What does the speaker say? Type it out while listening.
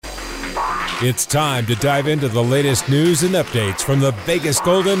It's time to dive into the latest news and updates from the Vegas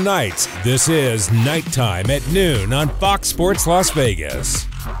Golden Knights. This is Nighttime at noon on Fox Sports Las Vegas.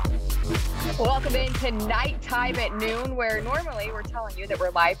 Welcome into Nighttime at noon, where normally we're telling you that we're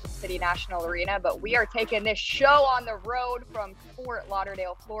live from City National Arena, but we are taking this show on the road from Fort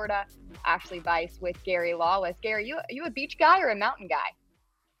Lauderdale, Florida. Ashley Weiss with Gary Lawless. Gary, you a beach guy or a mountain guy?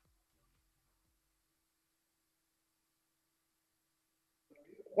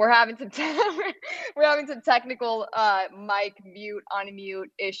 We're having some technical mic mute unmute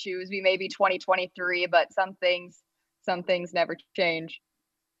issues. We may be 2023, but some things never change.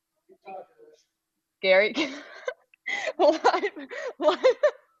 Gary, live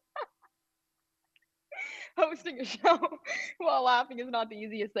hosting a show while laughing is not the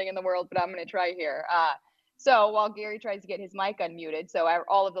easiest thing in the world, but I'm going to try here. So while Gary tries to get his mic unmuted, so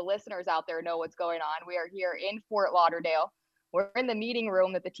all of the listeners out there know what's going on, we are here in Fort Lauderdale. We're in the meeting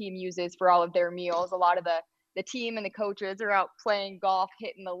room that the team uses for all of their meals. A lot of the team and the coaches are out playing golf,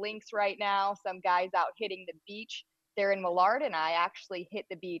 hitting the links right now. Some guys out hitting the beach. Darren Millard and I actually hit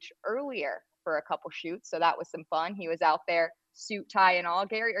the beach earlier for a couple shoots, so that was some fun. He was out there, suit, tie, and all.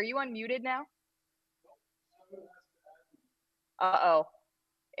 Gary, are you unmuted now? Uh-oh.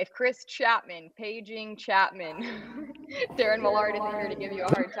 If Chris Chapman, paging Chapman, Darren Millard isn't here to give you a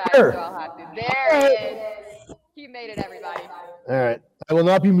hard time, so I'll have to. There he is. He made it, everybody. All right. I will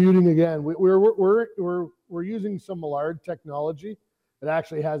not be muting again. We're using some Millard technology. It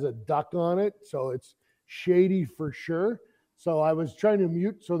actually has a duck on it, so it's shady for sure. So I was trying to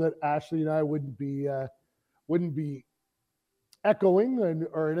mute so that Ashley and I wouldn't be echoing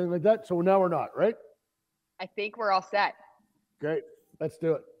or anything like that. So now we're not, right? I think we're all set. Great. Let's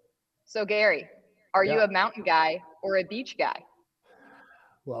do it. So Gary, are you a mountain guy or a beach guy?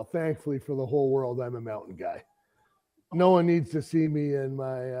 Well, thankfully for the whole world, I'm a mountain guy. No one needs to see me in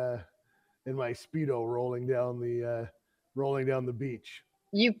my Speedo rolling down the beach.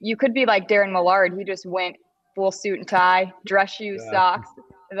 You could be like Darren Millard. He just went full suit and tie, dress shoes, socks,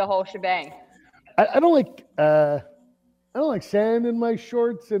 the whole shebang. I don't like sand in my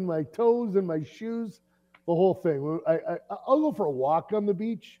shorts and my toes and my shoes, the whole thing. I'll go for a walk on the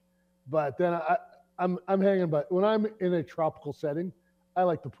beach, but then I'm hanging. But when I'm in a tropical setting, I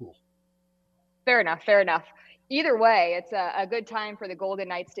like the pool. Fair enough. Either way, it's a good time for the Golden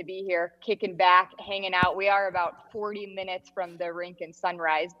Knights to be here, kicking back, hanging out. We are about 40 minutes from the rink and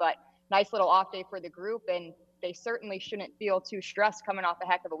Sunrise, but nice little off day for the group, and they certainly shouldn't feel too stressed coming off a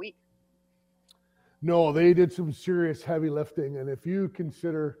heck of a week. No, they did some serious heavy lifting, and if you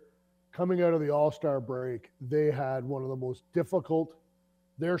consider coming out of the All-Star break, they had one of the most difficult.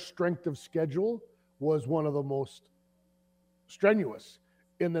 Their strength of schedule was one of the most strenuous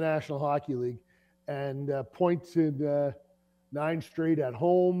in the National Hockey League. And points in 9 straight at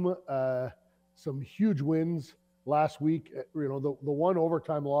home, some huge wins last week. The one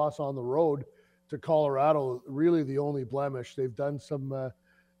overtime loss on the road to Colorado, really the only blemish. They've done some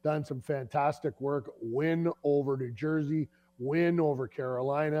fantastic work. Win over New Jersey, win over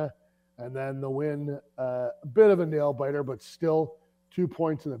Carolina, and then the win, a bit of a nail biter, but still 2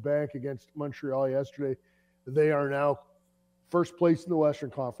 points in the bank against Montreal yesterday. They are now first place in the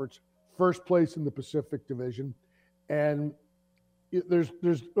Western Conference, first place in the Pacific Division, and there's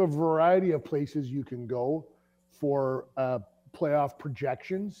a variety of places you can go for playoff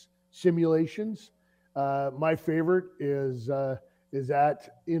projections, simulations. My favorite is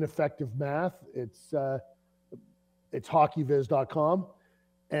at Ineffective Math. It's hockeyviz.com,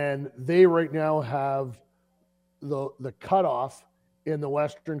 and they right now have the cutoff in the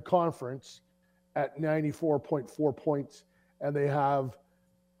Western Conference at 94.4 points, and they have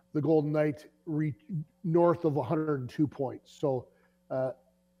the Golden Knights north of 102 points. So,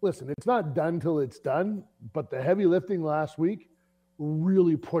 listen, it's not done till it's done, but the heavy lifting last week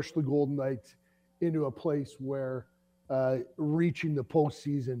really pushed the Golden Knights into a place where reaching the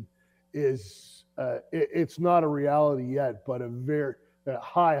postseason is it's not a reality yet, but a very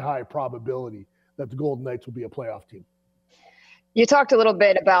high probability that the Golden Knights will be a playoff team. You talked a little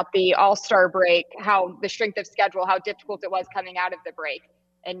bit about the All-Star break, how the strength of schedule, how difficult it was coming out of the break,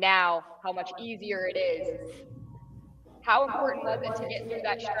 and now how much easier it is. How important was it to get through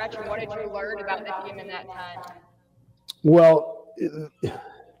that stretch, and what did you learn about the team in that time? Well,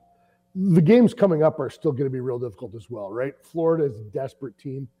 the games coming up are still going to be real difficult as well, right? Florida is a desperate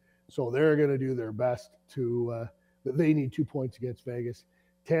team, so they're going to do their best to they need 2 points against Vegas.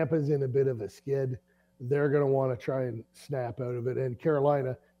 Tampa's in a bit of a skid. They're going to want to try and snap out of it. And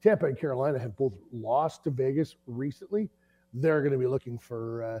Tampa and Carolina have both lost to Vegas recently. They're going to be looking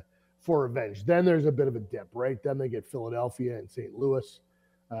for revenge. Then there's a bit of a dip, right? Then they get Philadelphia and St. Louis.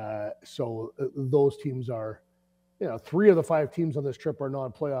 So those teams are, 3 of the 5 teams on this trip are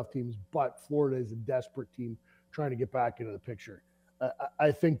non-playoff teams, but Florida is a desperate team trying to get back into the picture.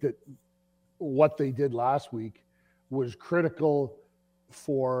 I think that what they did last week was critical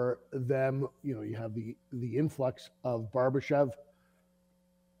for them. You have the influx of Barbashev,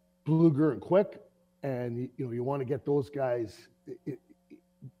 Blueger, and Quick, and you want to get those guys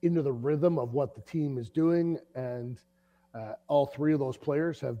into the rhythm of what the team is doing, and all 3 of those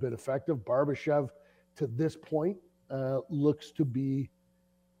players have been effective. Barbashev, to this point, looks to be,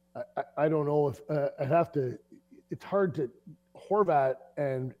 I don't know if I have to, it's hard to, Horvat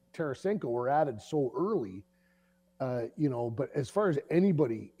and Tarasenko were added so early, but as far as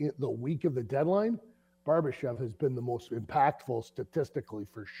anybody in the week of the deadline, Barbashev has been the most impactful statistically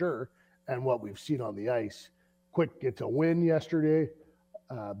for sure, and what we've seen on the ice. Quick gets a win yesterday.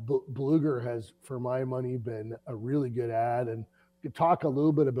 Blueger has, for my money, been a really good ad, and we could talk a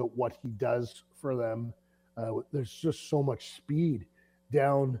little bit about what he does for them. There's just so much speed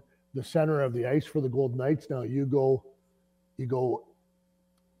down the center of the ice for the Golden Knights. Now you go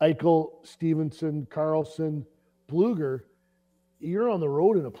Eichel, Stevenson, Carlson, Blueger. You're on the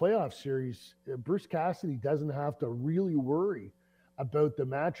road in a playoff series. Bruce Cassidy doesn't have to really worry about the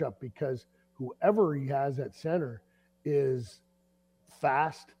matchup because whoever he has at center is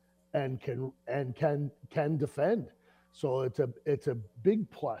fast and can defend. So it's a big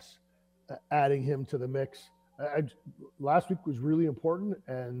plus adding him to the mix. Last week was really important,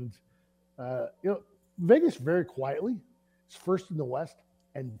 and Vegas very quietly is first in the West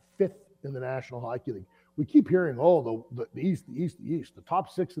and 5th in the National Hockey League. We keep hearing, the East, the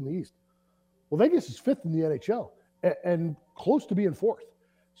top 6 in the East. Well, Vegas is 5th in the NHL and close to being 4th.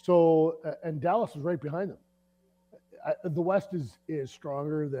 So, and Dallas is right behind them. The West is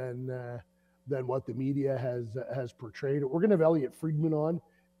stronger than what the media has portrayed. We're going to have Elliot Friedman on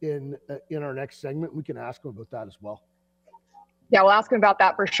in our next segment. We can ask him about that as well. Yeah, we'll ask him about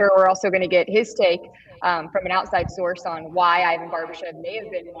that for sure. We're also going to get his take from an outside source on why Ivan Barbashev may have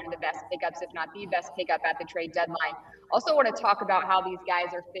been one of the best pickups, if not the best pickup at the trade deadline. Also want to talk about how these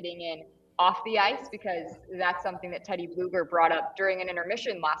guys are fitting in off the ice, because that's something that Teddy Blueger brought up during an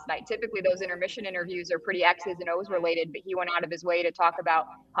intermission last night. Typically, those intermission interviews are pretty X's and O's related, but he went out of his way to talk about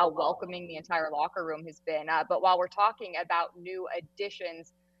how welcoming the entire locker room has been. But while we're talking about new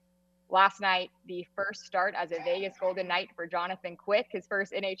additions, last night, the first start as a Vegas Golden Knight for Jonathan Quick, his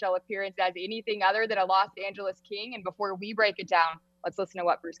first NHL appearance as anything other than a Los Angeles King. And before we break it down, let's listen to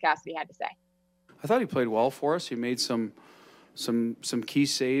what Bruce Cassidy had to say. I thought he played well for us. He made some key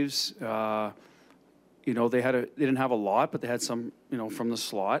saves. They didn't have a lot, but they had some, from the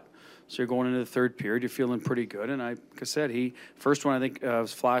slot. So you're going into the third period, you're feeling pretty good. And like I said, first one I think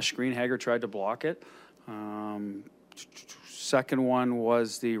was flash screen. Hager tried to block it. Second one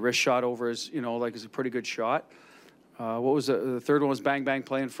was the wrist shot over his, it's a pretty good shot. What was the third one was bang, bang,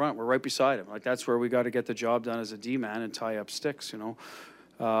 play in front. We're right beside him. Like, that's where we got to get the job done as a D-man and tie up sticks, So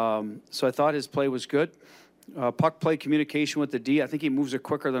I thought his play was good. Puck play communication with the D. I think he moves it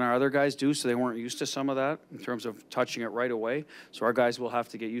quicker than our other guys do, so they weren't used to some of that in terms of touching it right away. So our guys will have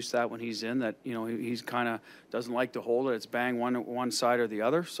to get used to that when he's in, that, he's kind of doesn't like to hold it. It's bang one side or the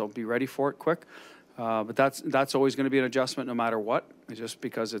other, so be ready for it quick. But that's always going to be an adjustment no matter what, just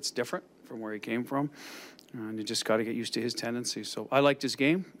because it's different from where he came from. And you just got to get used to his tendencies. So I liked his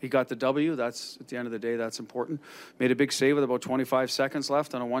game. He got the W. That's, at the end of the day, that's important. Made a big save with about 25 seconds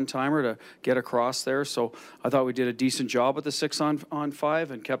left on a one-timer to get across there. So I thought we did a decent job with the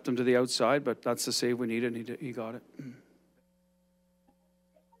 6-on-5 and kept him to the outside, but that's the save we needed, and he got it.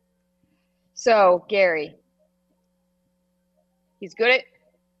 So, Gary, he's good at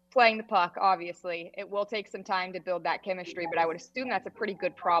playing the puck, obviously. It will take some time to build that chemistry, but I would assume that's a pretty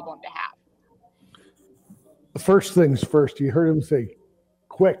good problem to have. First things first, you heard him say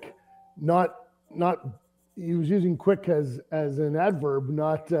quick, not he was using quick as an adverb,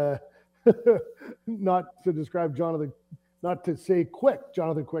 not to describe Jonathan, not to say quick,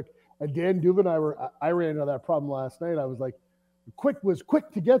 Jonathan Quick. And Dan Dubin and I ran into that problem last night. I was like, quick was quick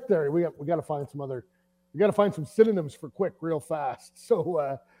to get there. We got to find some synonyms for quick real fast.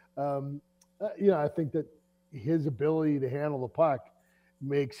 So I think that his ability to handle the puck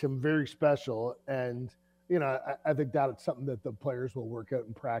makes him very special. And I think that's something that the players will work out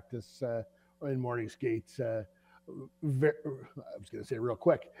in practice in morning skates. I was going to say real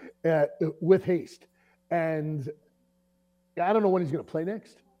quick, with haste. And I don't know when he's going to play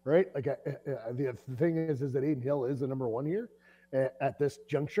next, right? Like the thing is that Adin Hill is the number one here at this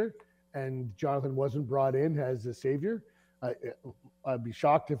juncture, and Jonathan wasn't brought in as a savior. I'd be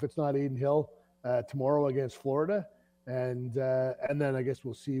shocked if it's not Adin Hill tomorrow against Florida. And then I guess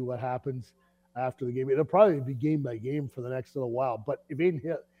we'll see what happens after the game. It'll probably be game by game for the next little while. But if Adin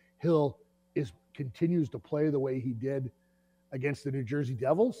Hill continues to play the way he did against the New Jersey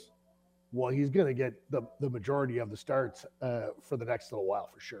Devils, well, he's going to get the majority of the starts for the next little while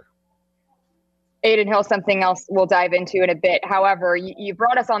for sure. Adin Hill, something else we'll dive into in a bit. However, you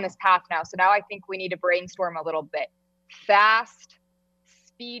brought us on this path now, so now I think we need to brainstorm a little bit. Fast,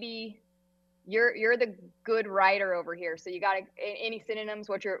 speedy. You're the good writer over here, so you got any synonyms?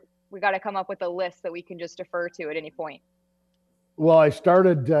 We got to come up with a list that we can just defer to at any point. Well, I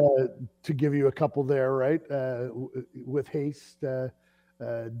started to give you a couple there, right? With haste,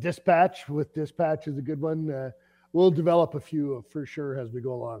 dispatch. With dispatch is a good one. We'll develop a few for sure as we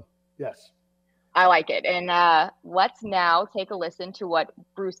go along. Yes. I like it. And let's now take a listen to what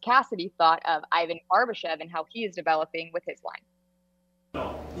Bruce Cassidy thought of Ivan Barbashev and how he is developing with his line.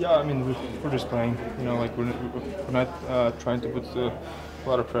 Yeah, I mean, we're just playing. We're not trying to put a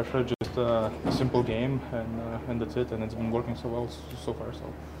lot of pressure. Just a simple game, and that's it. And it's been working so well so far.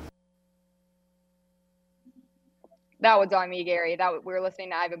 So that was on me, Gary. We were listening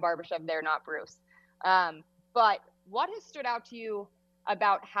to Ivan Barbashev there, not Bruce. But what has stood out to you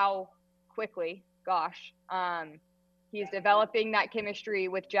about how quickly, he's developing that chemistry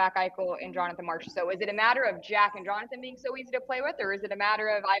with Jack Eichel and Jonathan Marchessault? So is it a matter of Jack and Jonathan being so easy to play with, or is it a matter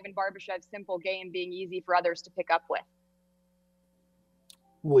of Ivan Barbashev's simple game being easy for others to pick up with?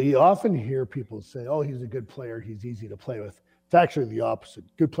 Well, you often hear people say, oh, he's a good player, he's easy to play with. It's actually the opposite.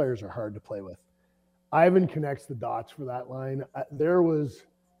 Good players are hard to play with. Ivan connects the dots for that line. There was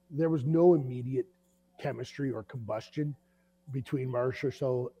no immediate chemistry or combustion between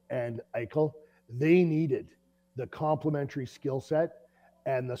Marchessault and Eichel. They needed the complementary skill set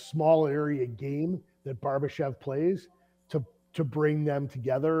and the small area game that Barbashev plays to bring them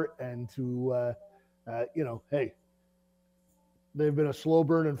together and to, hey, they've been a slow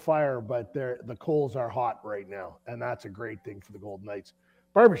burning fire, but the coals are hot right now. And that's a great thing for the Golden Knights.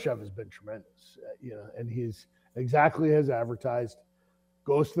 Barbashev has been tremendous, and he's exactly as advertised,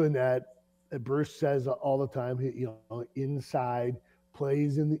 goes to the net. Bruce says all the time, inside,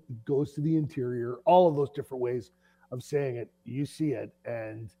 goes to the interior, all of those different ways of saying it. You see it,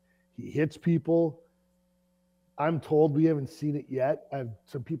 and he hits people. I'm told we haven't seen it yet.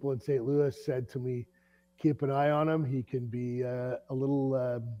 Some people in St. Louis said to me, keep an eye on him. He can be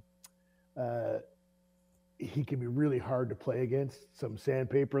he can be really hard to play against. Some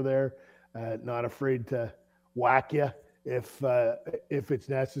sandpaper there, not afraid to whack you if it's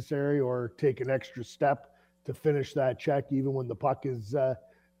necessary, or take an extra step to finish that check, even when the puck is a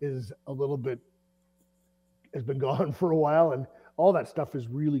little bit has been gone for a while. And all that stuff is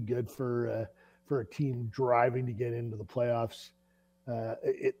really good for a team driving to get into the playoffs.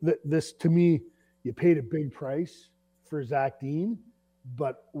 This to me, you paid a big price for Zach Dean,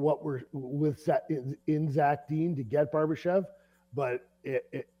 but what we're with in Zach Dean to get Barbashev, but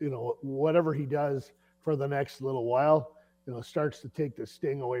whatever he does for the next little while, starts to take the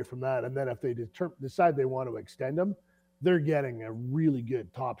sting away from that. And then if they decide they want to extend him, they're getting a really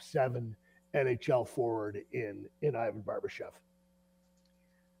good top 7 NHL forward in Ivan Barbashev.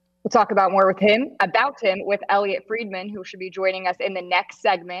 We'll talk about him with Elliot Friedman, who should be joining us in the next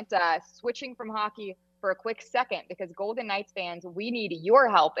segment. Switching from hockey for a quick second, because Golden Knights fans, we need your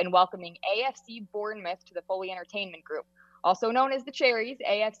help in welcoming AFC Bournemouth to the Foley Entertainment Group. Also known as the Cherries,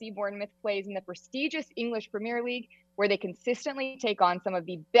 AFC Bournemouth plays in the prestigious English Premier League, where they consistently take on some of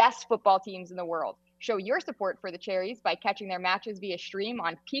the best football teams in the world. Show your support for the Cherries by catching their matches via stream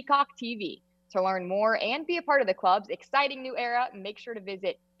on Peacock TV. To learn more and be a part of the club's exciting new era, make sure to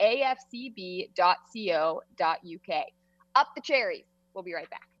visit afcb.co.uk. Up the Cherries. We'll be right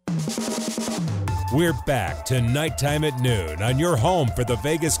back. We're back to Nighttime at Noon on your home for the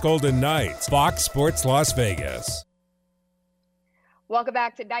Vegas Golden Knights, Fox Sports Las Vegas. Welcome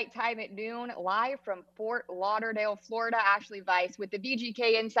back to Nighttime at Noon, live from Fort Lauderdale, Florida. Ashley Weiss with the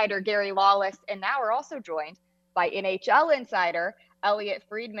VGK insider Gary Lawless, and now we're also joined by NHL insider Elliot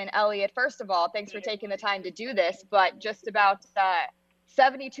Friedman. Elliot, first of all, thanks for taking the time to do this, but just about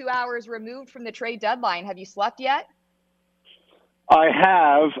 72 hours removed from the trade deadline. Have you slept yet? I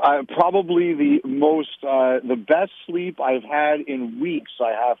have. Probably the best sleep I've had in weeks,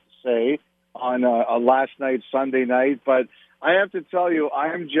 I have to say, on last night, Sunday night. But I have to tell you,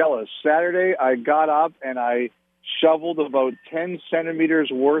 I am jealous. Saturday, I got up and I shoveled about 10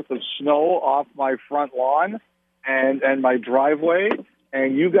 centimeters worth of snow off my front lawn and my driveway.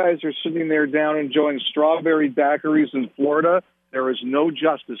 And you guys are sitting there down enjoying strawberry daiquiris in Florida. There is no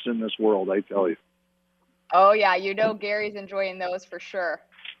justice in this world, I tell you. Oh, yeah. Gary's enjoying those for sure.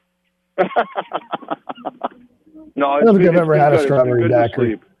 No, I don't think I've it's ever been had a good. It's been strawberry good to daiquiri.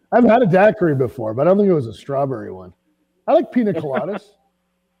 sleep. I've had a daiquiri before, but I don't think it was a strawberry one. I like pina coladas.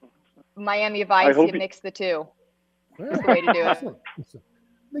 Miami Vice, hope you you- mix the two. That's the way to do it. Excellent.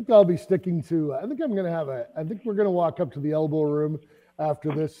 I think I'll be sticking to. I think I'm going to have a. I think we're going to walk up to the elbow room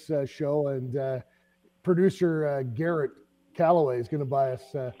after this show, and producer Garrett Calloway is going to buy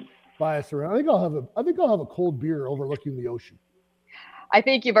us around. I think I'll have a cold beer overlooking the ocean. I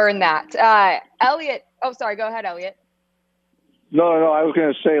think you've earned that. Elliot. Oh, sorry. Go ahead, Elliot. No. I was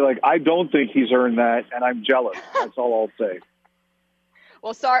going to say, I don't think he's earned that, and I'm jealous. That's all I'll say.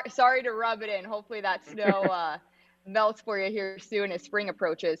 Well, sorry to rub it in. Hopefully that snow melts for you here soon as spring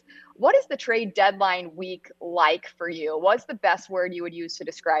approaches. What is the trade deadline week like for you? What's the best word you would use to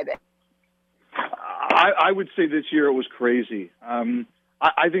describe it? I would say this year it was crazy.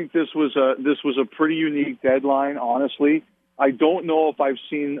 I think this was a pretty unique deadline, honestly. I don't know if I've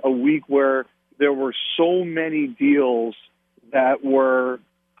seen a week where there were so many deals that were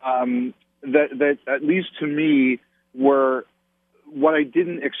that at least to me were what I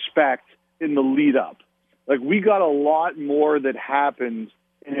didn't expect in the lead up. We got a lot more that happened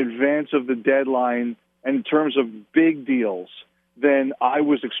in advance of the deadline in terms of big deals than I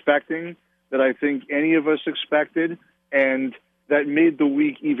was expecting, that I think any of us expected, and that made the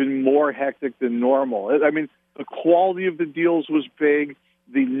week even more hectic than normal. I mean, the quality of the deals was big.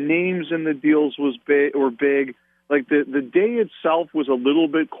 The names in the deals were big. The day itself was a little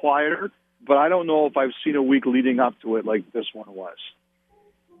bit quieter, but I don't know if I've seen a week leading up to it like this one was.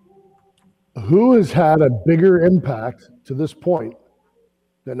 Who has had a bigger impact to this point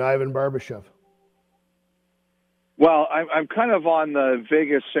than Ivan Barbashev? Well, I'm kind of on the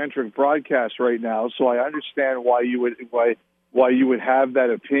Vegas-centric broadcast right now, so I understand why you would have that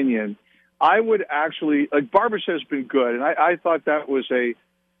opinion. I would actually Barbashev's been good, and I thought that was a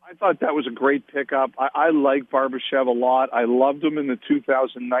great pickup. I like Barbashev a lot. I loved him in the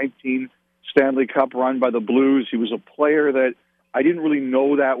 2019 Stanley Cup run by the Blues. He was a player that I didn't really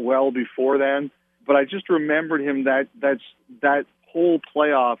know that well before then, but I just remembered him that whole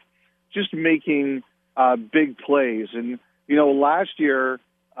playoff just making big plays. And, last year,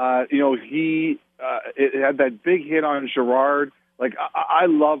 he had that big hit on Girard. I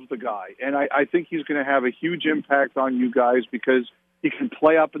love the guy, and I think he's going to have a huge impact on you guys because he can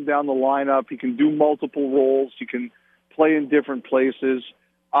play up and down the lineup. He can do multiple roles. He can play in different places.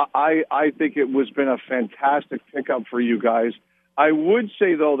 I think it was been a fantastic pickup for you guys. I would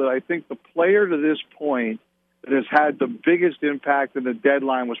say, though, that I think the player to this point that has had the biggest impact in the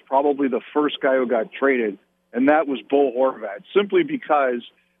deadline was probably the first guy who got traded, and that was Bo Horvat, simply because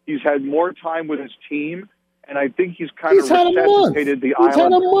he's had more time with his team, and I think he's kind of resuscitated the island. He's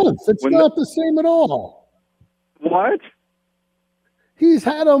had a month. It's not the same at all. What? He's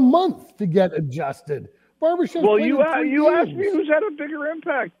had a month to get adjusted. Barbashev. Well, you asked me who's had a bigger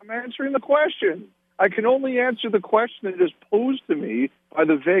impact. I'm answering the question. I can only answer the question that is posed to me by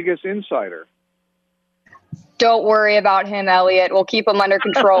the Vegas insider. Don't worry about him, Elliot. We'll keep him under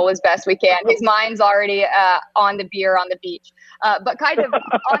control as best we can. His mind's already on the beer on the beach. But kind of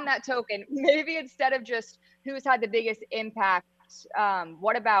on that token, maybe instead of just who's had the biggest impact,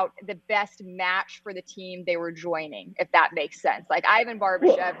 what about the best match for the team they were joining, if that makes sense? Ivan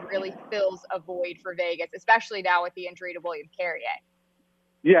Barbashev really fills a void for Vegas, especially now with the injury to William Carrier.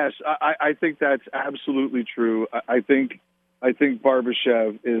 Yes, I think that's absolutely true. I think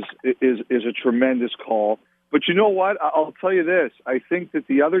Barbashev is a tremendous call. But you know what? I'll tell you this. I think that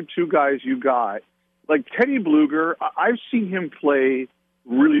the other two guys you got, like Teddy Bluger, I've seen him play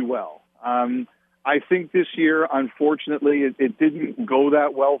really well. I think this year, unfortunately, it didn't go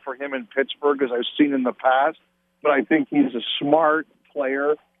that well for him in Pittsburgh as I've seen in the past. But I think he's a smart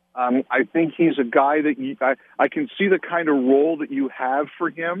player. I think he's a guy that I can see the kind of role that you have for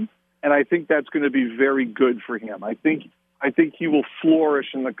him, and I think that's going to be very good for him. I think he will flourish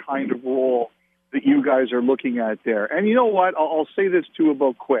in the kind of role that you guys are looking at there. And you know what? I'll say this too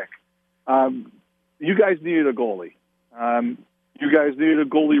about Quick. You guys needed a goalie. You guys needed a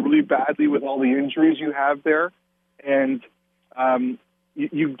goalie really badly with all the injuries you have there, and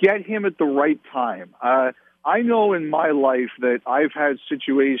you get him at the right time. I know in my life that I've had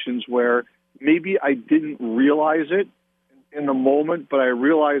situations where maybe I didn't realize it in the moment, but I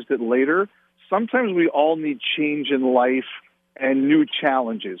realized it later. Sometimes we all need change in life and new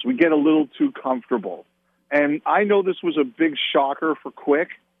challenges. We get a little too comfortable. And I know this was a big shocker for Quick.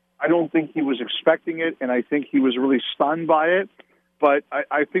 I don't think he was expecting it, and I think he was really stunned by it. But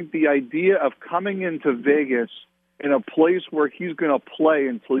I think the idea of coming into Vegas in a place where he's going to play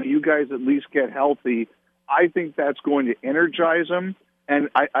until you guys at least get healthy, I think that's going to energize him, and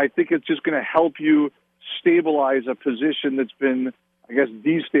I think it's just going to help you stabilize a position that's been, I guess,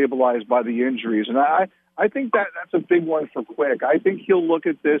 destabilized by the injuries. And I think that's a big one for Quick. I think he'll look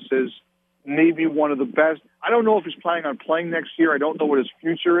at this as maybe one of the best. I don't know if he's planning on playing next year. I don't know what his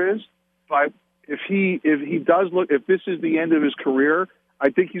future is. But if this is the end of his career, I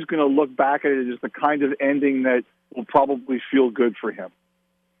think he's going to look back at it as the kind of ending that will probably feel good for him.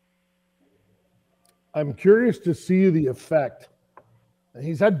 I'm curious to see the effect.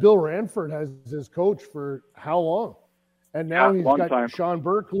 He's had Bill Ranford as his coach for how long? And now he's got time. Sean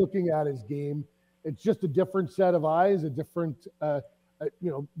Burke looking at his game. It's just a different set of eyes, a different,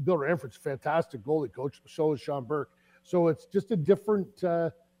 Bill Ranford's a fantastic goalie coach. So is Sean Burke. So it's just a different,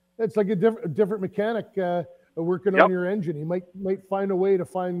 it's like a different mechanic working on your engine. He might find a way to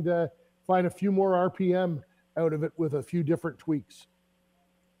find a few more RPM out of it with a few different tweaks.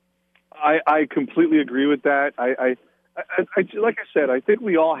 I completely agree with that. I like I said, I think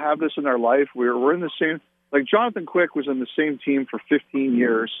we all have this in our life. We're in the same. Like Jonathan Quick was in the same team for 15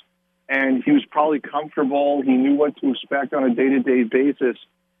 years, and he was probably comfortable. He knew what to expect on a day-to-day basis.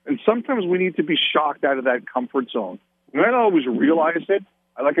 And sometimes we need to be shocked out of that comfort zone. We might not always realize it.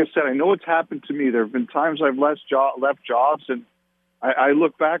 Like I said, I know it's happened to me. There have been times I've left jobs, and I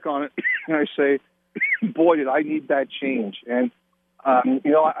look back on it and I say, boy, did I need that change. And I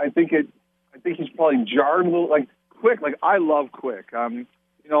think he's probably jarred a little. Like Quick, like I love Quick.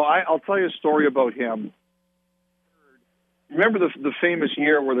 I'll tell you a story about him. Remember the famous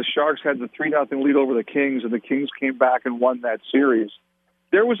year where the Sharks had the 3-0 lead over the Kings, and the Kings came back and won that series.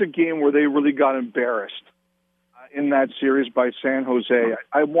 There was a game where they really got embarrassed in that series by San Jose.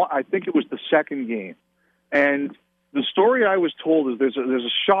 I think it was the second game, and the story I was told is there's a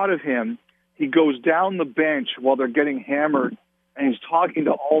shot of him. He goes down the bench while they're getting hammered, and he's talking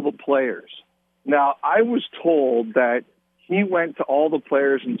to all the players. Now, I was told that he went to all the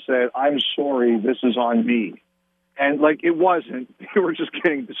players and said, "I'm sorry, this is on me." And it wasn't. They were just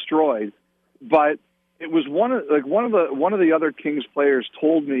getting destroyed. But it was one of the other Kings players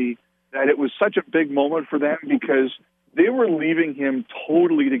told me that it was such a big moment for them because they were leaving him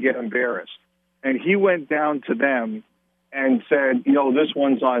totally to get embarrassed. And he went down to them and said, this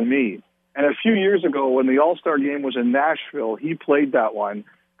one's on me. And a few years ago when the All-Star game was in Nashville, he played that one.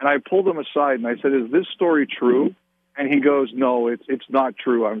 And I pulled him aside and I said, "Is this story true?" And he goes, "No, it's not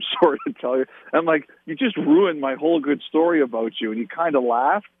true. I'm sorry to tell you." I'm like, "You just ruined my whole good story about you." And he kind of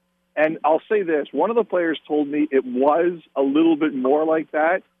laughed. And I'll say this. One of the players told me it was a little bit more like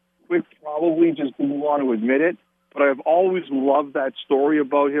that. Quick probably just didn't want to admit it. But I've always loved that story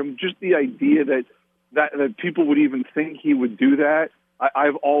about him. Just the idea that people would even think he would do that.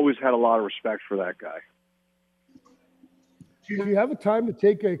 I've always had a lot of respect for that guy. Do you have a time to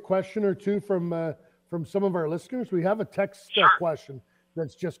take a question or two from some of our listeners? We have a text question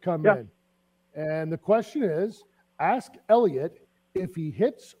that's just come in. And the question is, ask Elliot if he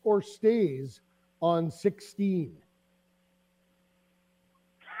hits or stays on 16.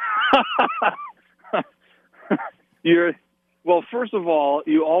 Well, first of all,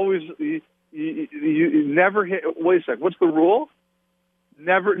 you never hit. Wait a sec. What's the rule?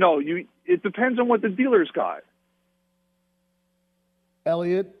 Never. No, it depends on what the dealer's got.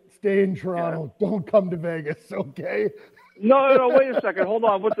 Elliot, stay in Toronto. Yeah. Don't come to Vegas, okay? No, wait a second. Hold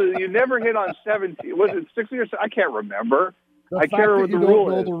on. You never hit on 17. Was it 16 or 17? I can't remember. I can't remember what the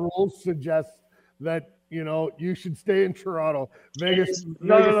rule is. The rules suggest that, you should stay in Toronto. Vegas is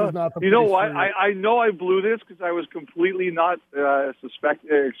not the place. You know what? I know I blew this because I was completely not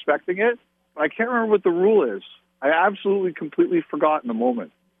expecting it. But I can't remember what the rule is. I absolutely, completely forgot in the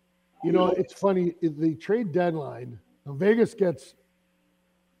moment. It's funny. The trade deadline, Vegas gets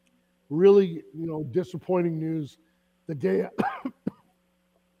really, disappointing news the day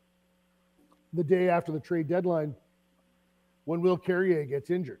after the trade deadline when Will Carrier gets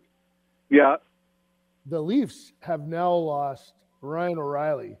injured. Yeah. The Leafs have now lost Ryan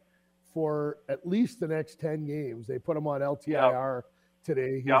O'Reilly for at least the next 10 games. They put him on LTIR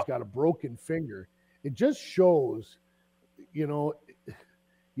today. He's got a broken finger. It just shows, you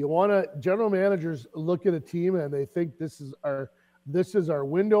want to, general managers look at a team and they think this is our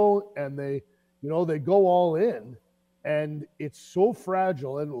window, and they go all in, and it's so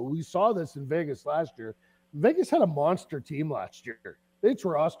fragile. And we saw this in Vegas last year. Vegas had a monster team last year. Its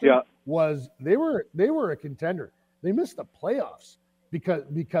roster they were a contender. They missed the playoffs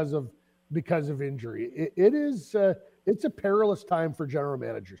because of injury. It's a perilous time for general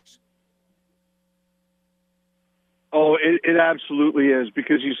managers. Oh, it absolutely is,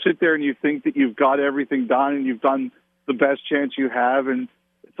 because you sit there and you think that you've got everything done and you've done the best chance you have. And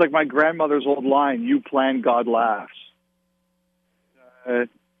it's like my grandmother's old line, "You plan, God laughs."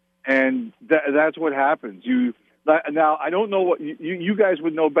 And that's what happens. Now, I don't know what you guys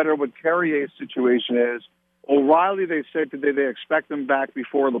would know better what Carrier's situation is. O'Reilly, they said today they expect him back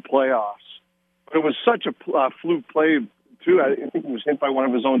before the playoffs. But it was such a fluke play, too. I think he was hit by one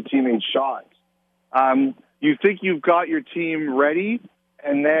of his own teammates' shots. You think you've got your team ready,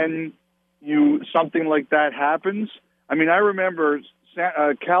 and then something like that happens? I mean, I remember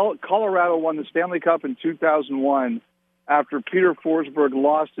Colorado won the Stanley Cup in 2001 after Peter Forsberg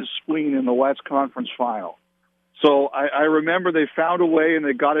lost his spleen in the West Conference Final. So I remember they found a way and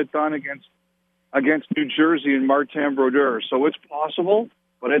they got it done against New Jersey and Martin Brodeur. So it's possible,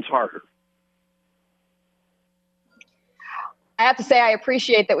 but it's harder. I have to say I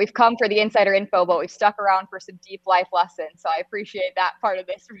appreciate that we've come for the insider info, but we've stuck around for some deep life lessons. So I appreciate that part of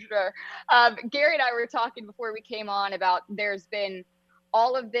this for sure. Gary and I were talking before we came on about there's been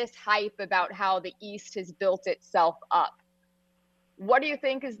all of this hype about how the East has built itself up. What do you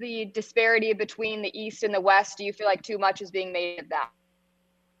think is the disparity between the East and the West? Do you feel like too much is being made of that?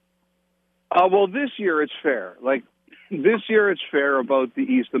 Well, this year it's fair. Like this year it's fair about the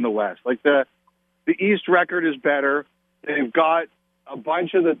East and the West. Like the East record is better. They've got a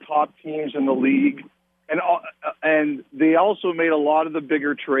bunch of the top teams in the league, and they also made a lot of the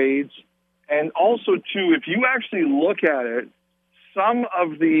bigger trades. And also, too, if you actually look at it, some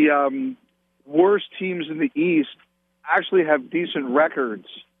of the worst teams in the East actually have decent records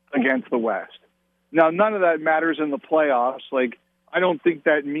against the West. Now, none of that matters in the playoffs. Like, I don't think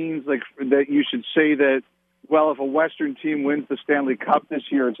that means like that you should say that, well, if a Western team wins the Stanley Cup this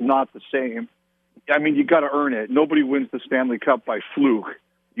year, it's not the same. I mean, you got to earn it. Nobody wins the Stanley Cup by fluke.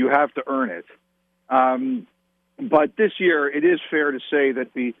 You have to earn it. But this year, it is fair to say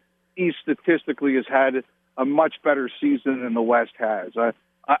that the East statistically has had a much better season than the West has.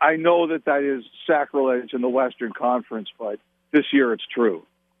 I know that is sacrilege in the Western Conference, but this year it's true.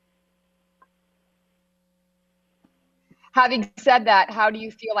 Having said that, how do you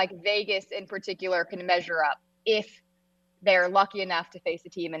feel like Vegas in particular can measure up if they're lucky enough to face a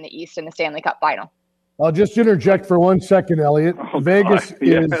team in the East in the Stanley Cup final? I'll just interject for 1 second, Elliot. Vegas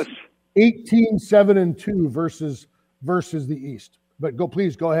is 18-7-2 versus the East. But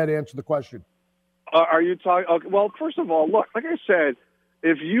please go ahead and answer the question. Are you talking? Okay, well, first of all, look, like I said,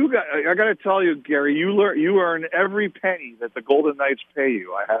 I got to tell you, Gary, you earn every penny that the Golden Knights pay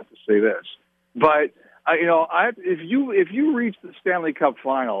you. I have to say this, but if you reach the Stanley Cup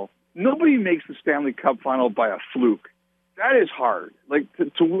final, nobody makes the Stanley Cup final by a fluke. That is hard. Like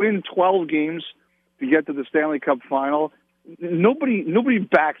to win 12 games to get to the Stanley Cup final, nobody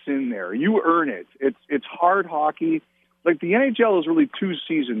backs in there. You earn it. It's hard hockey. Like the NHL is really two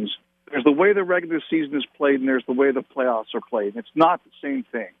seasons. There's the way the regular season is played, and there's the way the playoffs are played. It's not the same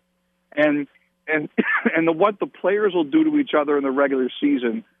thing. And what the players will do to each other in the regular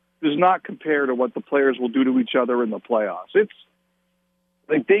season does not compare to what the players will do to each other in the playoffs. It's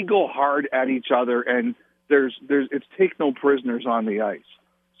like they go hard at each other, and it's take no prisoners on the ice.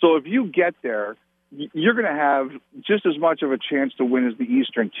 So if you get there, you're going to have just as much of a chance to win as the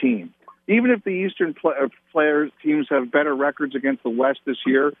Eastern team. Even if the Eastern teams have better records against the West this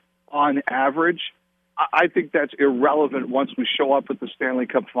year, on average, I think that's irrelevant once we show up at the Stanley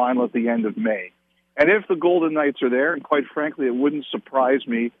Cup final at the end of May. And if the Golden Knights are there, and quite frankly, it wouldn't surprise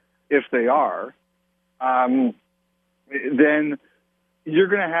me if they are, then you're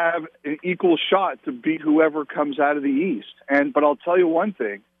going to have an equal shot to beat whoever comes out of the East. But I'll tell you one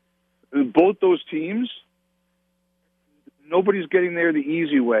thing, both those teams, nobody's getting there the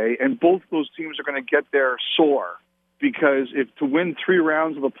easy way, and both those teams are going to get there sore. Because to win 3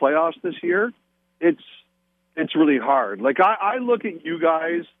 rounds of the playoffs this year, it's really hard. Like I look at you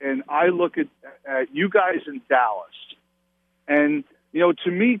guys, and I look at you guys in Dallas, and to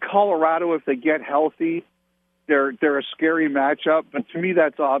me, Colorado, if they get healthy, they're a scary matchup. But to me,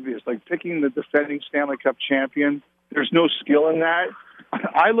 that's obvious. Like picking the defending Stanley Cup champion, there's no skill in that.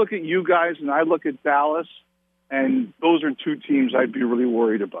 I look at you guys, and I look at Dallas, and those are 2 teams I'd be really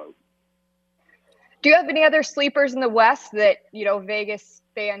worried about. Do you have any other sleepers in the West that, Vegas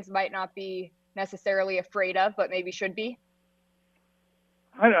fans might not be necessarily afraid of, but maybe should be?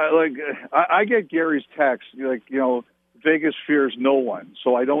 I get Gary's text, Vegas fears no one.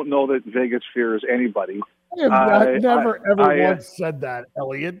 So I don't know that Vegas fears anybody. I never once said that,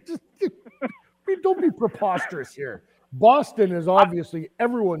 Elliot. Don't be preposterous here. Boston is obviously,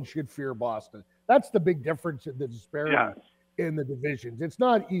 everyone should fear Boston. That's the big difference in the disparity in the divisions. It's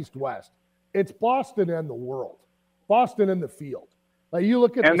not East-West. It's Boston and the world, Boston and the field. Like you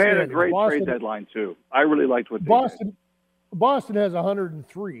look at, and they had a great trade deadline too. I really liked what they did. Boston has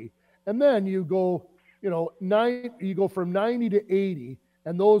 103, and then you go, you go from 90 to 80,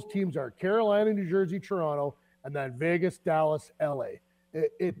 And those teams are Carolina, New Jersey, Toronto, and then Vegas, Dallas, LA.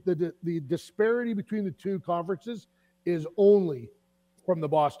 The disparity between the two conferences is only from the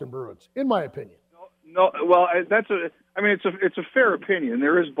Boston Bruins, in my opinion. No, well, it's a fair opinion.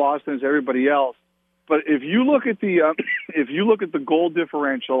 There is Boston as everybody else, but if you look at the goal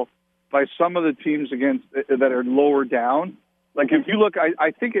differential by some of the teams against that are lower down, like if you look,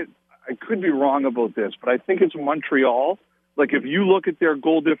 I think I could be wrong about this, but I think it's Montreal. Like if you look at their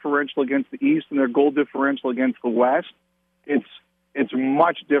goal differential against the East and their goal differential against the West, it's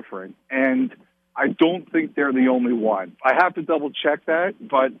much different, and I don't think they're the only one. I have to double check that,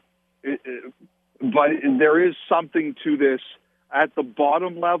 but there is something to this. At the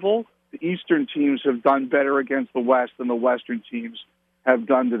bottom level, the Eastern teams have done better against the West than the Western teams have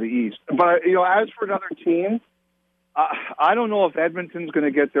done to the East. But as for another team, I don't know if Edmonton's going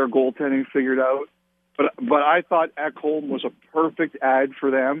to get their goaltending figured out. But I thought Ekholm was a perfect ad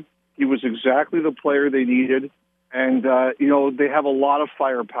for them. He was exactly the player they needed. And, they have a lot of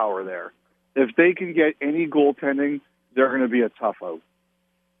firepower there. If they can get any goaltending, they're going to be a tough out.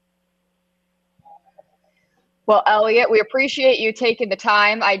 Well, Elliot, we appreciate you taking the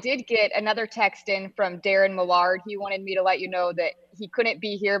time. I did get another text in from Darren Millard. He wanted me to let you know that he couldn't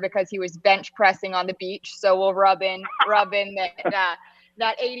be here because he was bench pressing on the beach. So we'll rub in that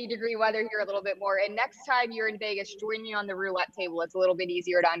 80-degree weather here a little bit more. And next time you're in Vegas, join me on the roulette table. It's a little bit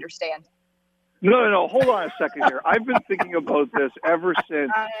easier to understand. No. Hold on a second here. I've been thinking about this ever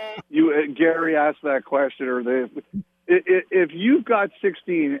since Gary asked that question. Or if you've got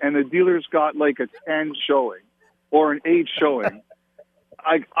 16 and the dealer's got like a 10 showing or an 8 showing,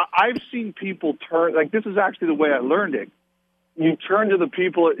 I've seen people turn. Like this is actually the way I learned it. You turn to the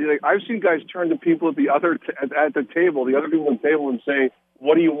people. I've seen guys turn to people at the other at the table, the other people at the table, and say,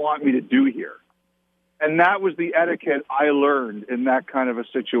 "What do you want me to do here?" And that was the etiquette I learned in that kind of a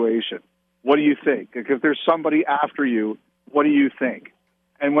situation. What do you think? Like if there's somebody after you, what do you think?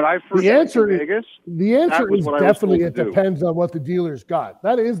 And when I first went to Vegas, the answer is definitely it depends on what the dealer's got.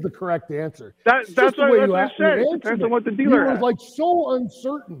 That is the correct answer. That's what I said. It depends on what the dealer has. It was like so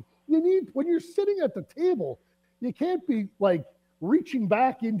uncertain. When you're sitting at the table, you can't be like reaching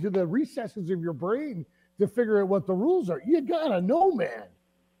back into the recesses of your brain to figure out what the rules are. You gotta know, man.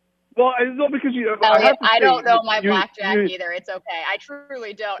 Well, I know because I don't know my blackjack either. It's okay. I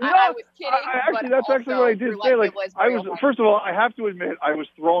truly don't. No, I was kidding. That's actually what I did say. Like first of all, I have to admit I was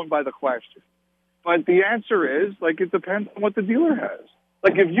thrown by the question. But the answer is like it depends on what the dealer has.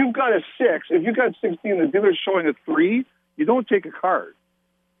 Like if you've got a 6, if you've got 16, the dealer's showing a 3, you don't take a card.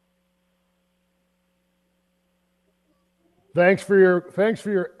 Thanks for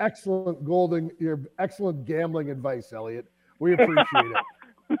your excellent gambling advice, Elliot. We appreciate it.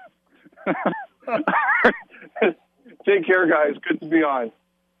 Take care, guys. Good to be on.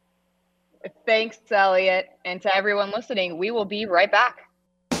 Thanks, Elliot. And to everyone listening, we will be right back.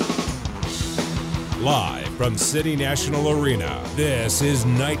 Live from City National Arena, this is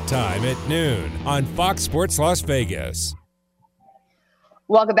Nighttime at Noon on Fox Sports Las Vegas.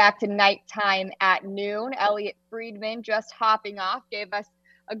 Welcome back to Nighttime at Noon. Elliot Friedman just hopping off, gave us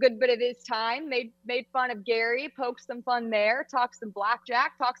a good bit of his time, made fun of Gary, poked some fun there, talked some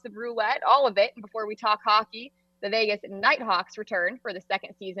blackjack, talked some roulette, all of it. And before we talk hockey, the Vegas Nighthawks return for the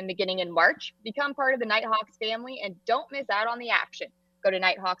second season beginning in March. Become part of the Nighthawks family and don't miss out on the action. Go to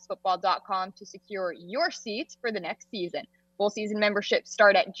nighthawksfootball.com to secure your seats for the next season. Full season memberships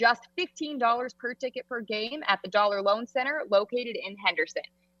start at just $15 per ticket per game at the Dollar Loan Center located in Henderson.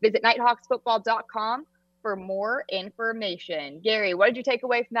 Visit nighthawksfootball.com for more information. Gary, what did you take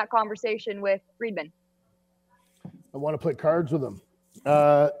away from that conversation with Friedman? I want to play cards with him.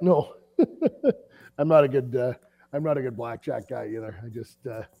 No, I'm not a good blackjack guy either. I just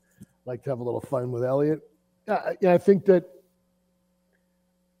like to have a little fun with Elliot. I think that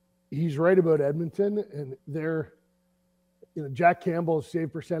he's right about Edmonton, and Jack Campbell's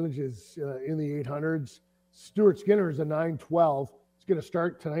save percentage is in the 800s. Stuart Skinner is a 912. He's going to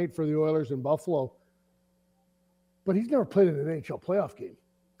start tonight for the Oilers in Buffalo. But he's never played in an NHL playoff game.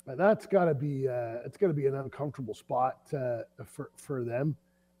 And that's got to be an uncomfortable spot for them.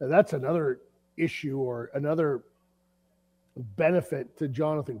 And that's another issue or another benefit to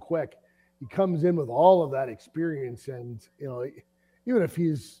Jonathan Quick. He comes in with all of that experience, and even if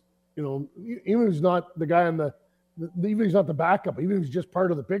he's even if he's not the guy even if he's not the backup, even if he's just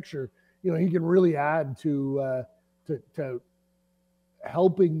part of the picture, he can really add to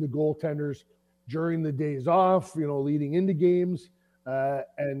helping the goaltenders during the days off, leading into games,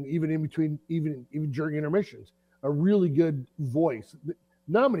 and even in between, even during intermissions. A really good voice.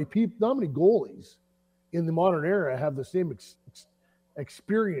 Not many goalies in the modern era have the same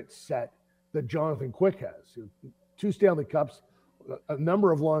experience set that Jonathan Quick has. 2 Stanley Cups, a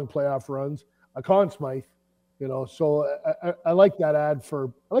number of long playoff runs, a Conn Smythe, so I like that ad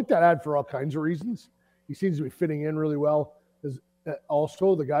for all kinds of reasons. He seems to be fitting in really well.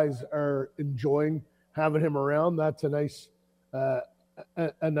 Also, the guys are enjoying having him around. That's a nice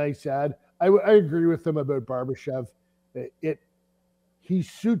ad. I agree with him about Barbashev. He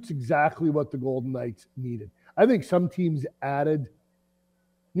suits exactly what the Golden Knights needed. I think some teams added,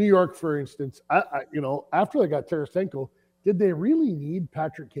 New York, for instance, after they got Tarasenko, did they really need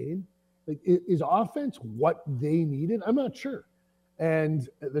Patrick Kane? Like, is offense what they needed? I'm not sure. And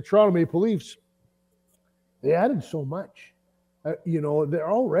the Toronto Maple Leafs, they added so much.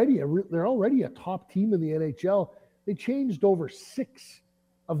 They're already a top team in the NHL. They changed over 6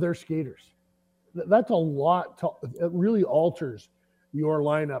 of their skaters. That's a lot. It really alters your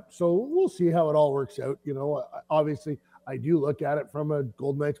lineup. So we'll see how it all works out. Obviously, I do look at it from a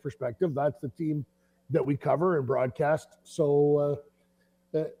Golden Knights perspective. That's the team that we cover and broadcast. So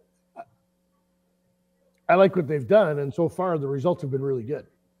I like what they've done, and so far the results have been really good.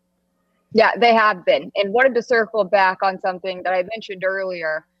 Yeah, they have been. And wanted to circle back on something that I mentioned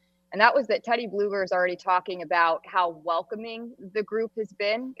earlier, and that was that Teddy Blueger is already talking about how welcoming the group has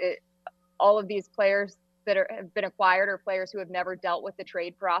been. All of these players that have been acquired are players who have never dealt with the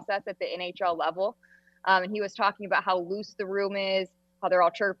trade process at the NHL level. And he was talking about how loose the room is, how they're all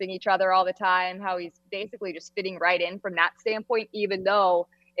chirping each other all the time, how he's basically just fitting right in from that standpoint, even though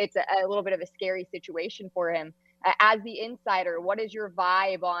it's a little bit of a scary situation for him. As the insider, what is your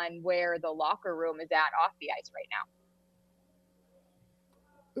vibe on where the locker room is at off the ice right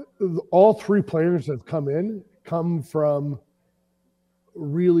now? All 3 players that have come from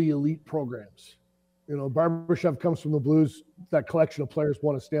really elite programs. Barbashev comes from the Blues. That collection of players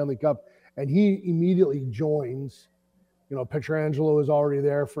won a Stanley Cup, and he immediately joins. Pietrangelo is already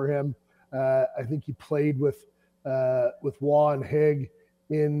there for him. I think he played with Waugh and Haig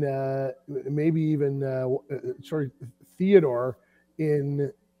in maybe even Theodore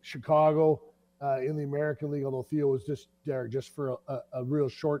in Chicago in the American League, although Theo was just there just for a real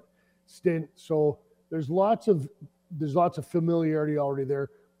short stint. So there's lots of familiarity already there.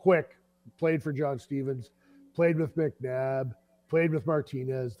 Quick played for John Stevens, played with McNabb, played with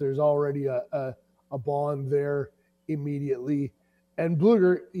Martinez. There's already a bond there immediately. And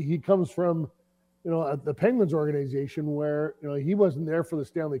Blueger, he comes from the Penguins organization where, he wasn't there for the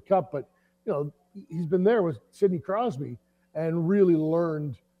Stanley Cup, but, he's been there with Sidney Crosby and really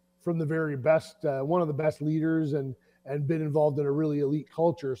learned from the very best, one of the best leaders and been involved in a really elite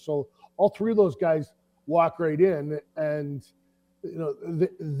culture. So all 3 of those guys walk right in and,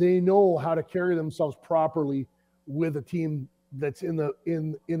 they know how to carry themselves properly with a team that's in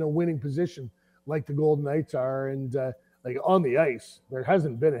a winning position like the Golden Knights are. And like on the ice, there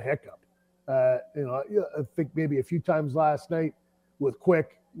hasn't been a hiccup. I think maybe a few times last night with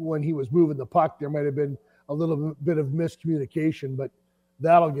Quick when he was moving the puck, there might have been a little bit of miscommunication, but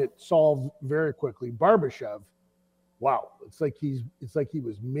that'll get solved very quickly. Barbashev, wow, it's like he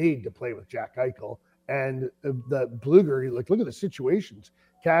was made to play with Jack Eichel. And the Blueger, look at the situations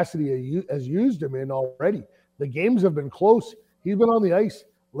Cassidy has used him in already. The games have been close. He's been on the ice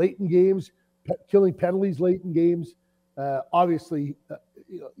late in games, killing penalties late in games. Obviously,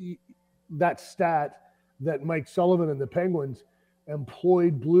 that stat that Mike Sullivan and the Penguins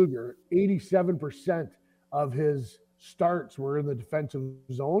employed Blueger, 87% of his starts were in the defensive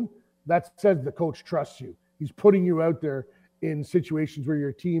zone. That says the coach trusts you. He's putting you out there in situations where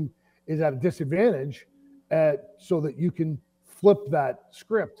your team is at a disadvantage so that you can flip that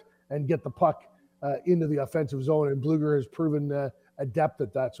script and get the puck into the offensive zone. And Blueger has proven adept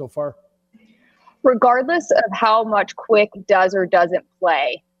at that so far. Regardless of how much Quick does or doesn't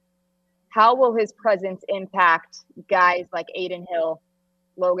play, how will his presence impact guys like Adin Hill,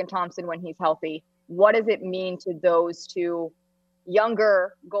 Logan Thompson when he's healthy? What does it mean to those 2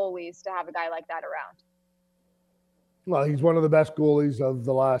 younger goalies to have a guy like that around? Well, he's one of the best goalies of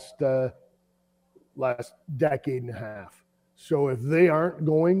the last decade and a half. So if they aren't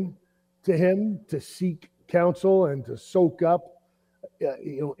going to him to seek counsel and to soak up,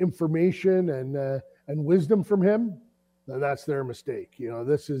 information and wisdom from him, then that's their mistake.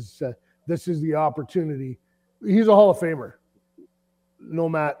 This is the opportunity. He's a Hall of Famer,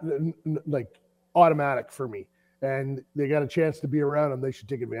 like automatic for me. And they got a chance to be around him. They should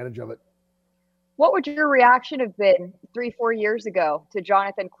take advantage of it. What would your reaction have been 3-4 years ago to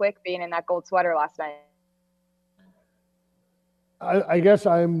Jonathan Quick being in that gold sweater last night? I guess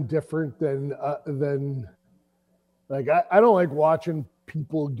I'm different than like I don't like watching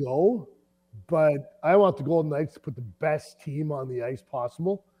people go, but I want the Golden Knights to put the best team on the ice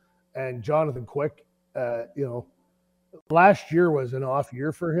possible. And Jonathan Quick, last year was an off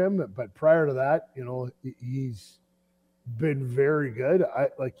year for him, but prior to that, he's been very good.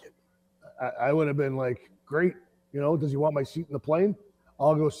 I would have been like, great, does he want my seat in the plane?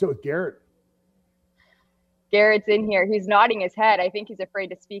 I'll go sit with Garrett. Garrett's in here. He's nodding his head. I think he's afraid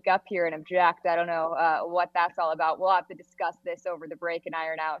to speak up here and object. I don't know what that's all about. We'll have to discuss this over the break and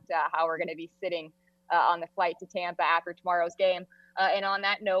iron out how we're going to be sitting on the flight to Tampa after tomorrow's game. And on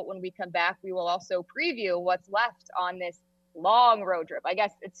that note, when we come back, we will also preview what's left on this long road trip. I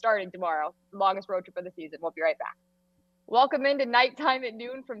guess it started tomorrow, the longest road trip of the season. We'll be right back. Welcome into Nighttime at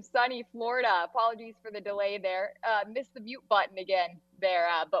Noon from sunny Florida. Apologies for the delay there. Missed the mute button again there,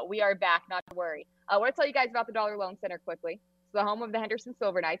 but we are back, not to worry. I want to tell you guys about the Dollar Loan Center quickly. It's the home of the Henderson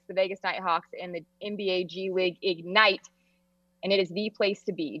Silver Knights, the Vegas Nighthawks, and the NBA G League Ignite, and it is the place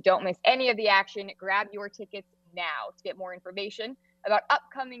to be. Don't miss any of the action. Grab your tickets now. To get more information about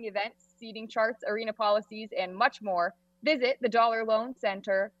upcoming events, seating charts, arena policies, and much more, visit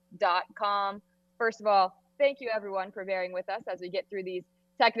thedollarloancenter.com. First of all, thank you everyone for bearing with us as we get through these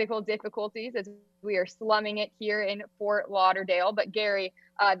technical difficulties as we are slumming it here in Fort Lauderdale. But Gary,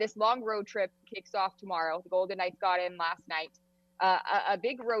 this long road trip kicks off tomorrow. The Golden Knights got in last night. A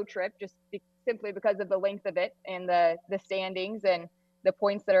big road trip just simply because of the length of it and the standings and the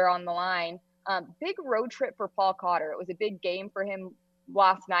points that are on the line. Big road trip for Paul Cotter. It was a big game for him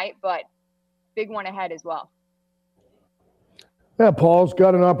last night, but big one ahead as well. Yeah, Paul's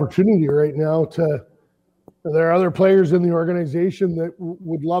got an opportunity right now there are other players in the organization that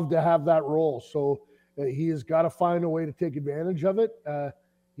would love to have that role. So he has got to find a way to take advantage of it.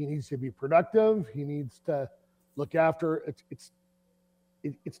 He needs to be productive. He needs to look after it's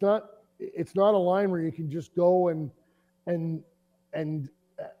not a line where you can just go and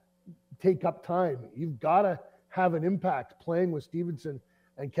take up time. You've got to have an impact playing with Stevenson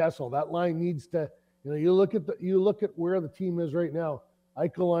and Kessel. That line needs to, you look at where the team is right now.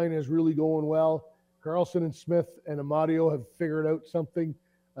 Eichel is really going well. Carlson and Smith and Amadio have figured out something.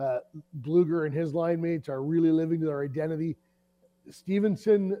 Bluger and his line mates are really living to their identity.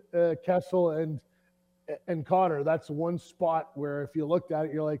 Stevenson, Kessel, and Cotter, that's one spot where if you looked at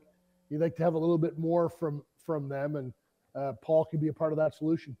it, you'd like to have a little bit more from them, and Paul can be a part of that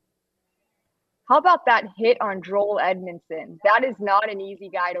solution. How about that hit on Joel Edmondson? That is not an easy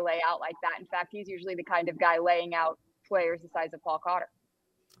guy to lay out like that. In fact, he's usually the kind of guy laying out players the size of Paul Cotter.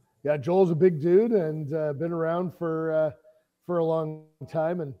 Yeah, Joel's a big dude and been around for a long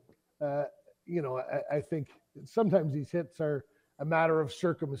time. And, I think sometimes these hits are a matter of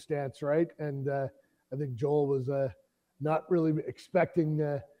circumstance, right? And I think Joel was not really expecting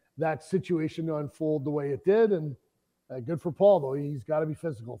that situation to unfold the way it did. And good for Paul, though. He's got to be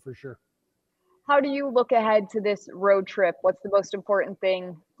physical for sure. How do you look ahead to this road trip? What's the most important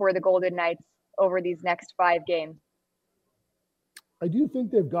thing for the Golden Knights over these next 5 games? I do think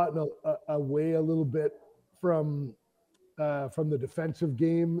they've gotten away a little bit from the defensive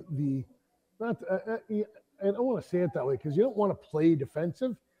game. I don't want to say it that way because you don't want to play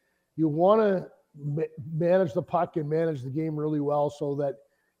defensive. You want to manage the puck and manage the game really well so that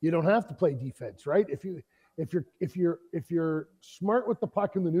you don't have to play defense, right? If you're smart with the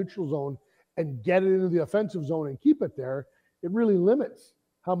puck in the neutral zone and get it into the offensive zone and keep it there, it really limits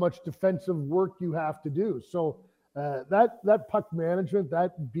how much defensive work you have to do. So that puck management,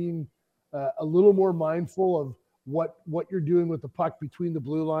 that being a little more mindful of what you're doing with the puck between the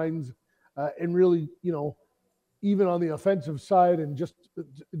blue lines, and really, even on the offensive side and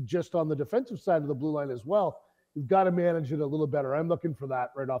just on the defensive side of the blue line as well, you've got to manage it a little better. I'm looking for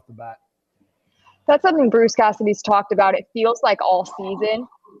that right off the bat. That's something Bruce Cassidy's talked about. It feels like all season.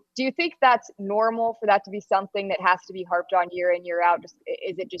 Do you think that's normal for that to be something that has to be harped on year in, year out? Is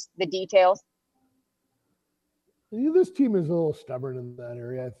it just the details? This team is a little stubborn in that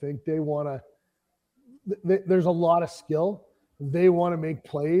area. I think they want to – there's a lot of skill. They want to make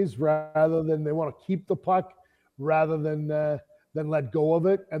plays rather than they want to keep the puck rather than let go of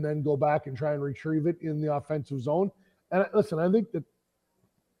it and then go back and try and retrieve it in the offensive zone. And listen, I think that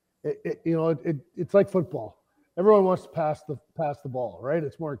it's like football. Everyone wants to pass the ball, right?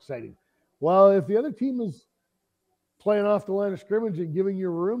 It's more exciting. Well, if the other team is playing off the line of scrimmage and giving you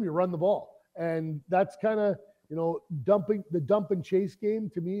room, you run the ball. And that's kind of – dump and chase game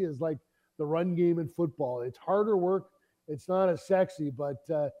to me is like the run game in football. It's harder work. It's not as sexy, but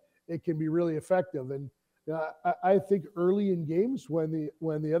it can be really effective. And I think early in games when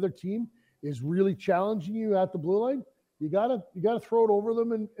the other team is really challenging you at the blue line, you gotta throw it over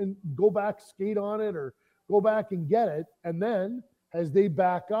them and go back, skate on it, or go back and get it. And then as they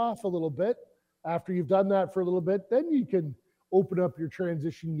back off a little bit, after you've done that for a little bit, then you can open up your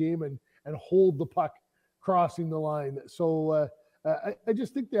transition game and hold the puck crossing the line. So I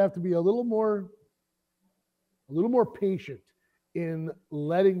just think they have to be a little more patient in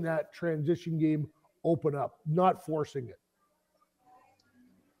letting that transition game open up, not forcing it.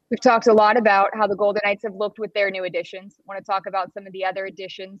 We've talked a lot about how the Golden Knights have looked with their new additions. I want to talk about some of the other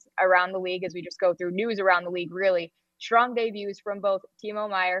additions around the league as we just go through news around the league, really. Strong debuts from both Timo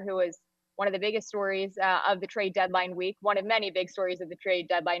Meier, who was one of the biggest stories of the trade deadline week, one of many big stories of the trade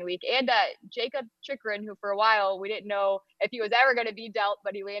deadline week, and Jacob Chychrun, who for a while we didn't know if he was ever going to be dealt,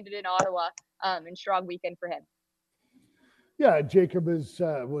 but he landed in Ottawa, and strong weekend for him. Yeah, Jacob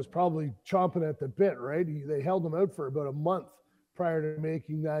was probably chomping at the bit, right? They held him out for about a month prior to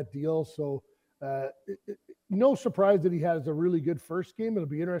making that deal. So no surprise that he has a really good first game. It'll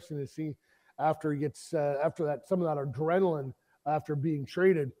be interesting to see after he gets after that, some of that adrenaline after being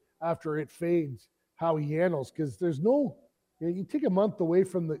traded, after it fades, how he handles. Because there's no, you take a month away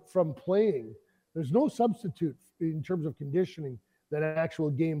from playing, there's no substitute in terms of conditioning than actual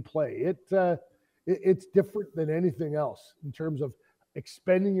game play. It's different than anything else in terms of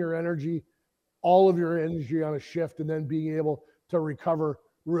expending your energy, all of your energy on a shift, and then being able to recover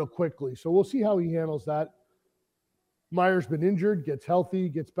real quickly. So we'll see how he handles that. Meier's been injured, gets healthy,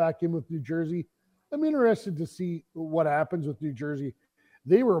 gets back in with New Jersey. I'm interested to see what happens with New Jersey.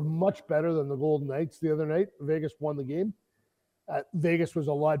 They were much better than the Golden Knights the other night. Vegas won the game. Vegas was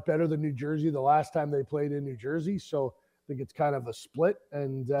a lot better than New Jersey the last time they played in New Jersey. So I think it's kind of a split,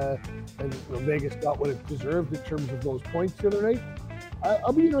 and Vegas got what it deserved in terms of those points the other night.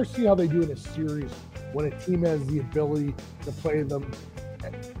 I'll be interested to see how they do in a series when a team has the ability to play them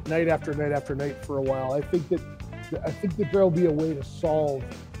night after night after night for a while. I think that there'll be a way to solve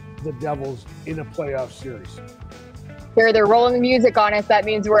the Devils in a playoff series. Here, they're rolling the music on us. That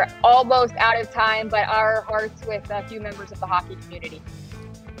means we're almost out of time, but our hearts with a few members of the hockey community.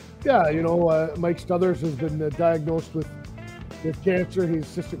 Yeah, Mike Stothers has been diagnosed with cancer. He's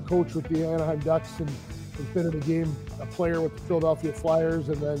assistant coach with the Anaheim Ducks and has been in the game, a player with the Philadelphia Flyers,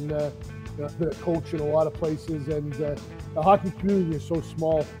 and then been a coach in a lot of places. And the hockey community is so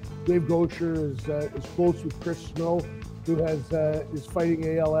small. Dave Gaucher is close with Chris Snow, who is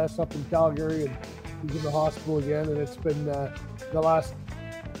fighting ALS up in Calgary, and he's in the hospital again. And it's been the last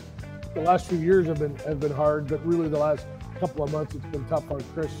few years have been hard, but really the last couple of months it's been tough on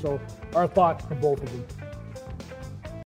Chris. So our thoughts to both of them.